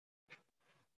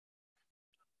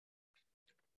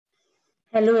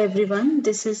Hello everyone,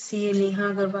 this is CA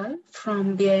Neha Agarwal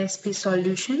from BISP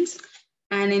Solutions,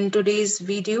 and in today's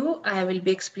video I will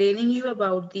be explaining you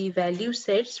about the value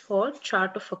sets for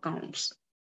chart of accounts.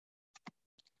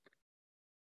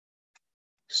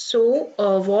 So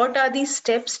what are the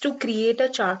steps to create a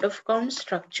chart of account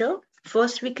structure?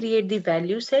 First we create the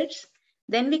value sets,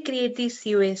 then we create the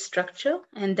COA structure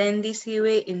and then the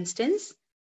COA instance,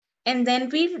 and then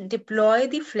we deploy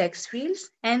the flex fields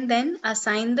and then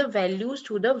assign the values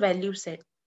to the value set.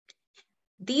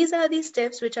 These are the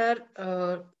steps which are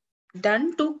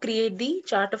done to create the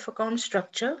chart of account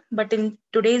structure. But in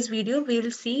today's video, we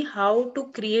will see how to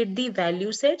create the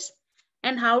value sets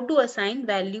and how to assign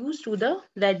values to the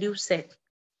value set.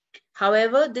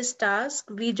 However, this task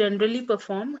we generally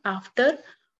perform after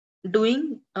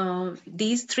doing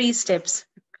these three steps.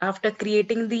 After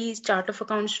creating the chart of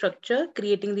account structure,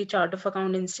 creating the chart of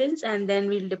account instance, and then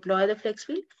we'll deploy the flex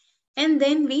field. And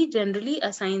then we generally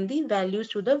assign the values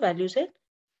to the value set.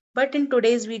 But in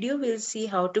today's video, we'll see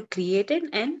how to create it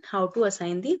and how to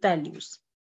assign the values.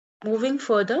 Moving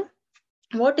further,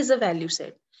 what is a value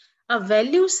set? A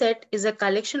value set is a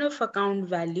collection of account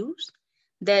values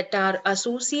that are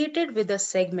associated with a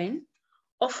segment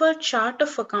of a chart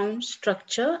of account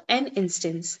structure and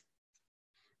instance.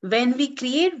 When we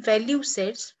create value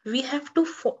sets, we have to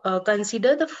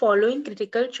consider the following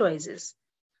critical choices.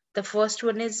 The first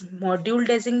one is module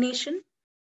designation,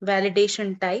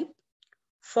 validation type,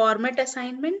 format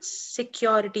assignments,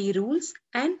 security rules,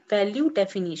 and value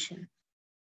definition.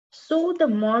 So the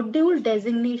module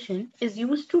designation is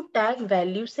used to tag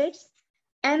value sets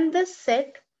and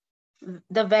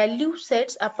the value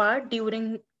sets apart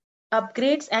during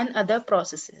upgrades and other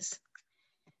processes.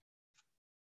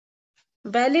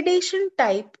 Validation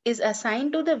type is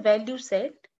assigned to the value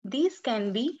set. These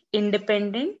can be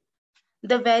independent.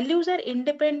 The values are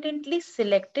independently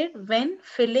selected when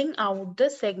filling out the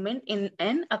segment in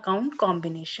an account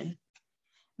combination.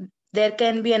 There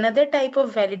can be another type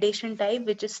of validation type,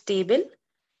 which is table.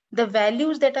 The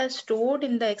values that are stored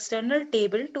in the external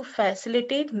table to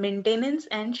facilitate maintenance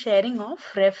and sharing of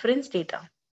reference data.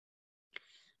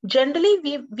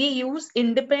 Generally, we use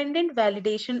independent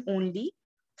validation only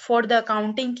for the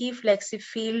accounting key flexi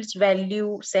fields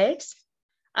value sets.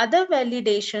 Other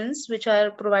validations which are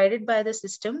provided by the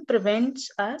system prevents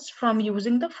us from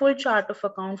using the full chart of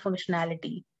account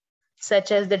functionality,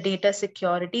 such as the data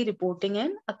security reporting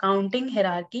and accounting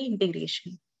hierarchy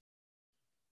integration.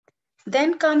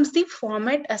 Then comes the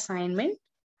format assignment.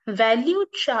 Value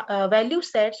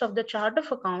sets of the chart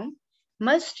of account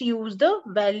must use the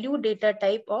value data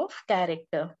type of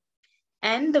character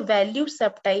and the value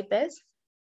subtype as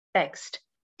text.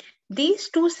 These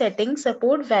two settings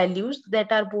support values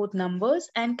that are both numbers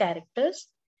and characters,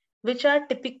 which are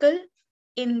typical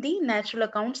in the natural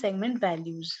account segment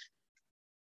values.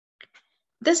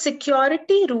 The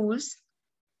security rules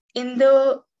in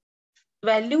the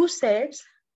value sets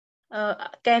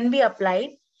can be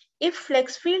applied. If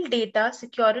flex field data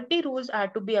security rules are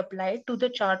to be applied to the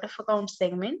chart of account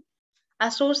segment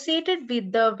associated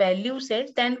with the value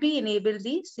set, then we enable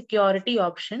the security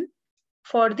option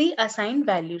for the assigned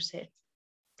value set.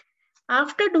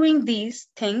 After doing these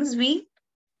things, we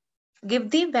give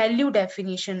the value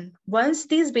definition. Once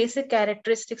these basic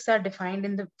characteristics are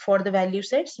defined for the value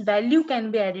sets, value can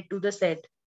be added to the set,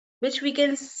 which we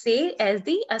can say as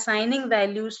the assigning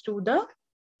values to the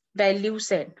value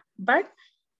set. But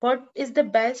what is the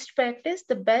best practice?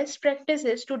 The best practice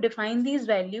is to define these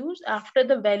values after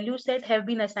the value set have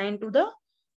been assigned to the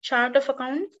chart of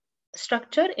account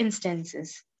structure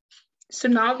instances. So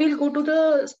now we'll go to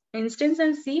the instance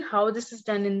and see how this is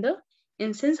done in the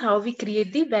instance, how we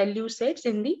create the value sets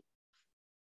in the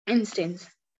instance.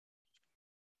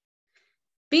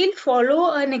 We'll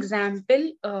follow an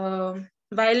example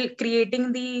while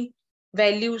creating the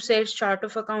value sets, chart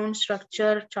of account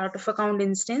structure, chart of account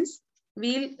instance.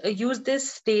 We'll use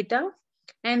this data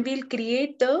and we'll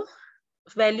create the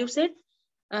value set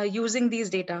using these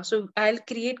data. So I'll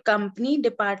create company,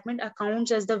 department,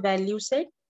 accounts as the value set.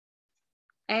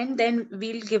 And then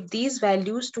we'll give these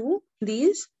values to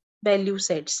these value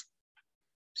sets.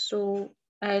 So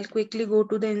I'll quickly go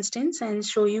to the instance and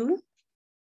show you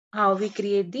how we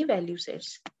create the value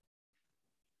sets.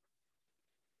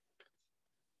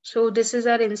 So this is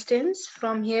our instance.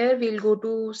 From here, we'll go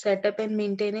to setup and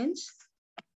maintenance.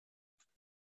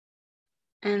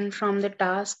 And from the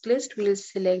task list, we'll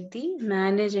select the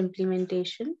manage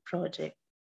implementation project.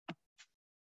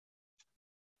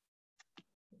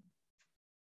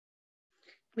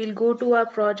 We'll go to our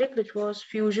project, which was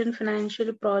Fusion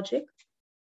Financial Project.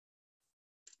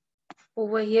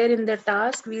 Over here in the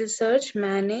task, we'll search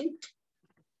manage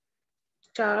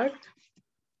chart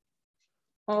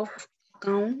of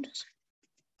accounts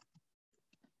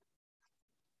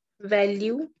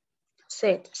value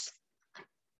sets.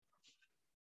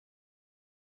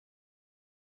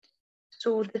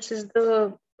 So this is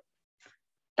the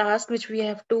task which we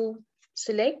have to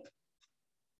select,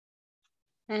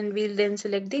 and we'll then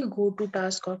select the go to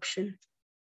task option.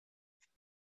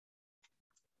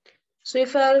 So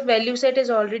if our value set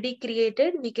is already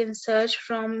created, we can search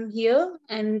from here,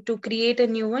 and to create a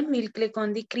new one, we'll click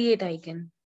on the create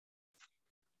icon.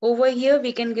 Over here,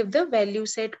 we can give the value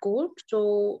set code.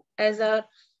 So as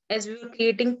we were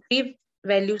creating 3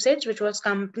 value sets, which was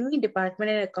company, department,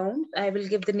 and account, I will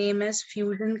give the name as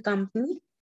Fusion Company.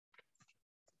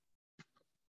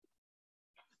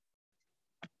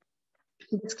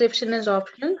 Description is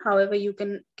optional. However, you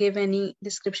can give any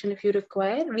description if you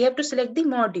require. We have to select the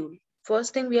module.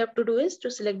 First thing we have to do is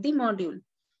to select the module.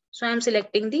 So I'm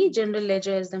selecting the general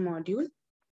ledger as the module.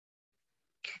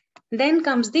 Then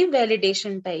comes the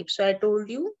validation type. So I told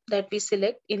you that we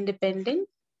select independent.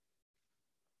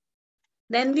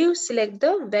 Then we select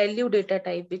the value data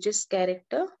type, which is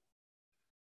character.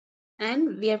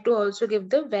 And we have to also give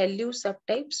the value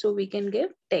subtype. So we can give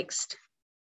text.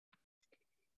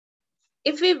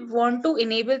 If we want to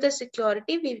enable the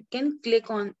security, we can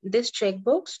click on this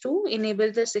checkbox to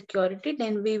enable the security.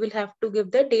 Then we will have to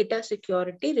give the data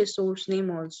security resource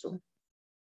name also.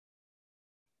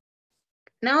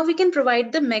 Now we can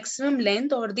provide the maximum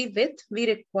length or the width we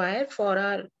require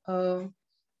for our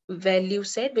value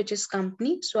set, which is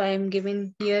company. So I am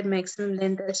giving here maximum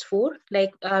length as 4,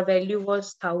 like our value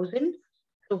was 1000.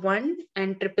 So 1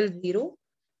 and 000.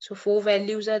 So 4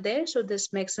 values are there. So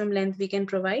this maximum length we can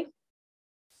provide.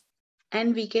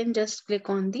 And we can just click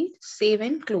on the save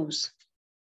and close.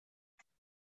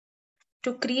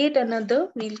 To create another,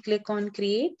 we'll click on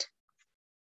create,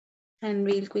 and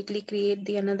we'll quickly create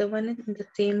the another one in the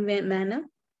same manner.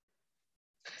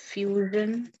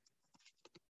 Fusion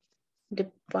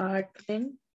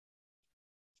department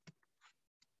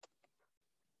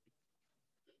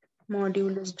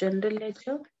module is general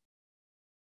ledger.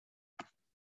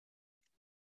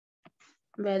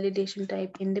 Validation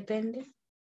type independent.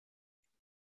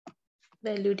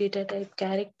 Value data type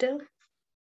character.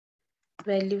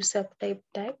 Value subtype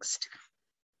text.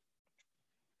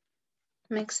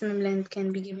 Maximum length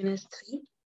can be given as 3.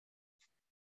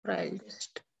 I'll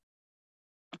just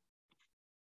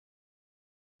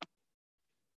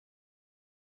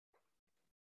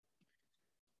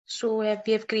so we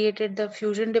have created the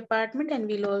Fusion department, and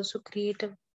we'll also create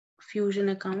a Fusion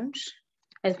accounts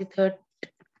as the third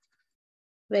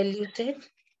value set.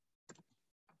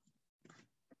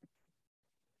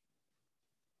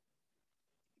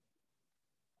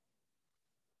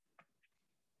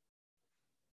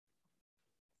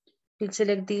 We'll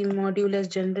select the module as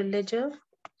general ledger,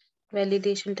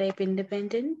 validation type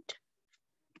independent,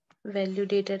 value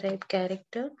data type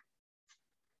character,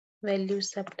 value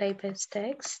subtype as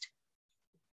text,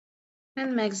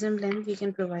 and maximum length we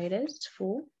can provide as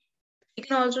 4. We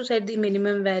can also set the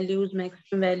minimum values,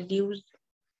 maximum values,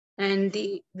 and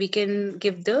we can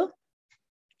give the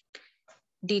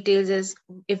details as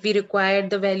if we require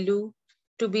the value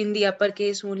to be in the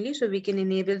uppercase only, so we can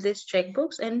enable this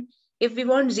checkbox. And if we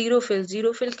want zero fill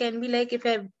can be like if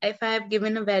I have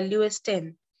given a value as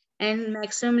 10 and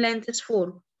maximum length is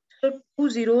 4, so 2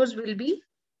 zeros will be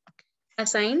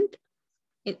assigned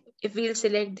if we'll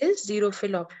select this zero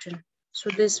fill option. So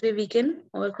this way we can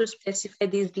also specify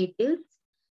these details.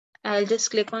 I'll just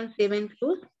click on save and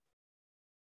close,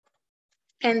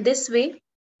 and this way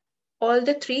all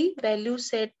the 3 value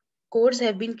set codes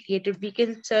have been created. We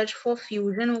can search for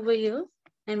Fusion over here,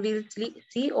 and we'll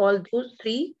see all those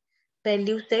 3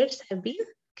 value sets have been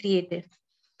created.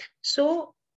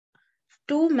 So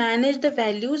to manage the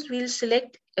values, we'll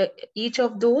select each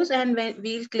of those, and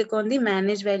we'll click on the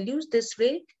manage values. This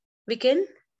way we can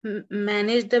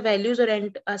manage the values or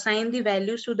assign the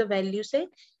values to the value set.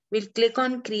 We'll click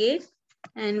on create,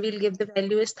 and we'll give the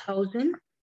value as 1000.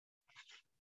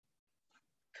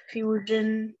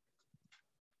 Fusion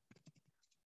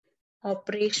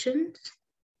operations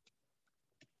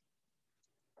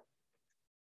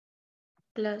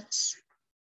plus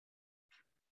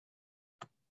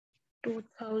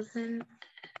 2000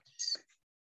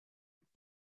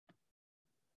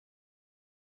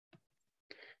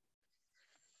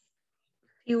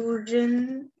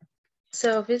 Fusion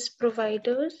service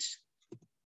providers.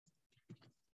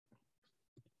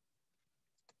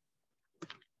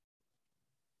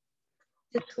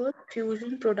 This was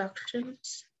Fusion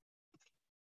Productions.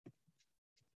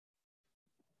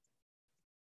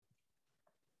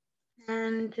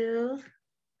 And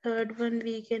Third one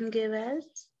we can give as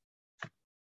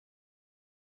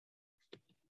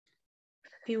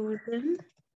Fusion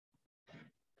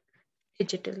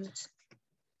Digitals.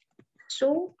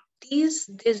 So these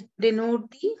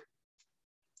denote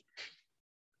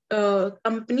the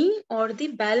company or the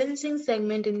balancing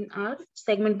segment in our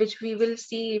segment, which we will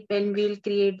see when we'll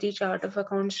create the chart of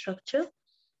account structure.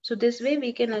 So this way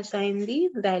we can assign the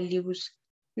values.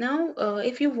 Now,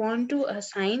 if you want to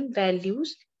assign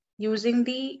values using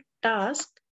the task,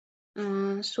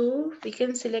 so we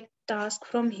can select task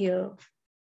from here.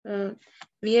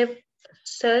 We have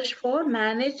searched for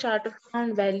manage chart of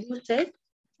account value set,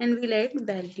 and we'll add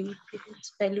values.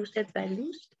 It's value set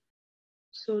values.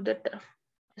 So that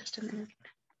just a minute.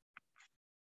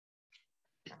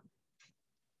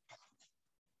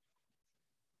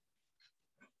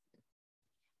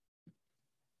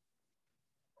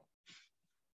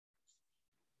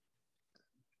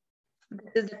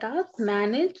 This is the task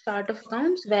manage chart of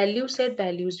accounts value set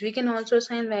values. We can also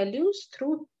assign values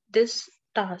through this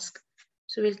task.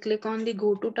 So we'll click on the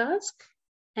go to task,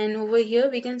 and over here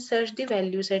we can search the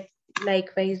value set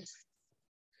likewise.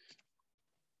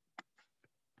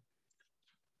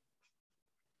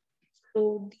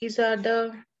 So these are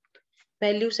the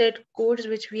value set codes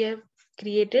which we have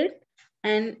created,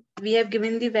 and we have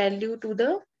given the value to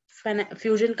the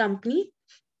Fusion company,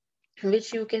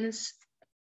 which you can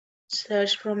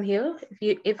search from here.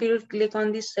 If you click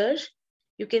on the search,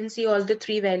 you can see all the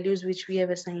three values which we have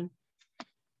assigned.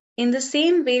 In the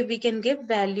same way, we can give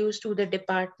values to the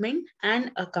department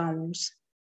and accounts.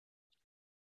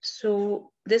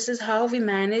 So this is how we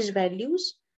manage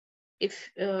values.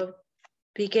 If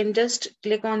we can just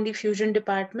click on the Fusion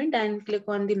department and click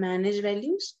on the manage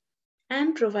values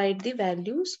and provide the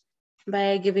values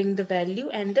by giving the value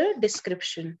and the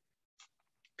description.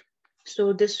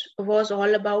 So this was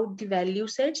all about the value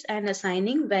sets and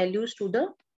assigning values to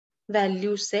the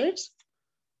value sets.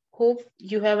 Hope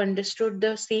you have understood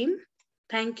the same.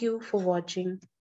 Thank you for watching.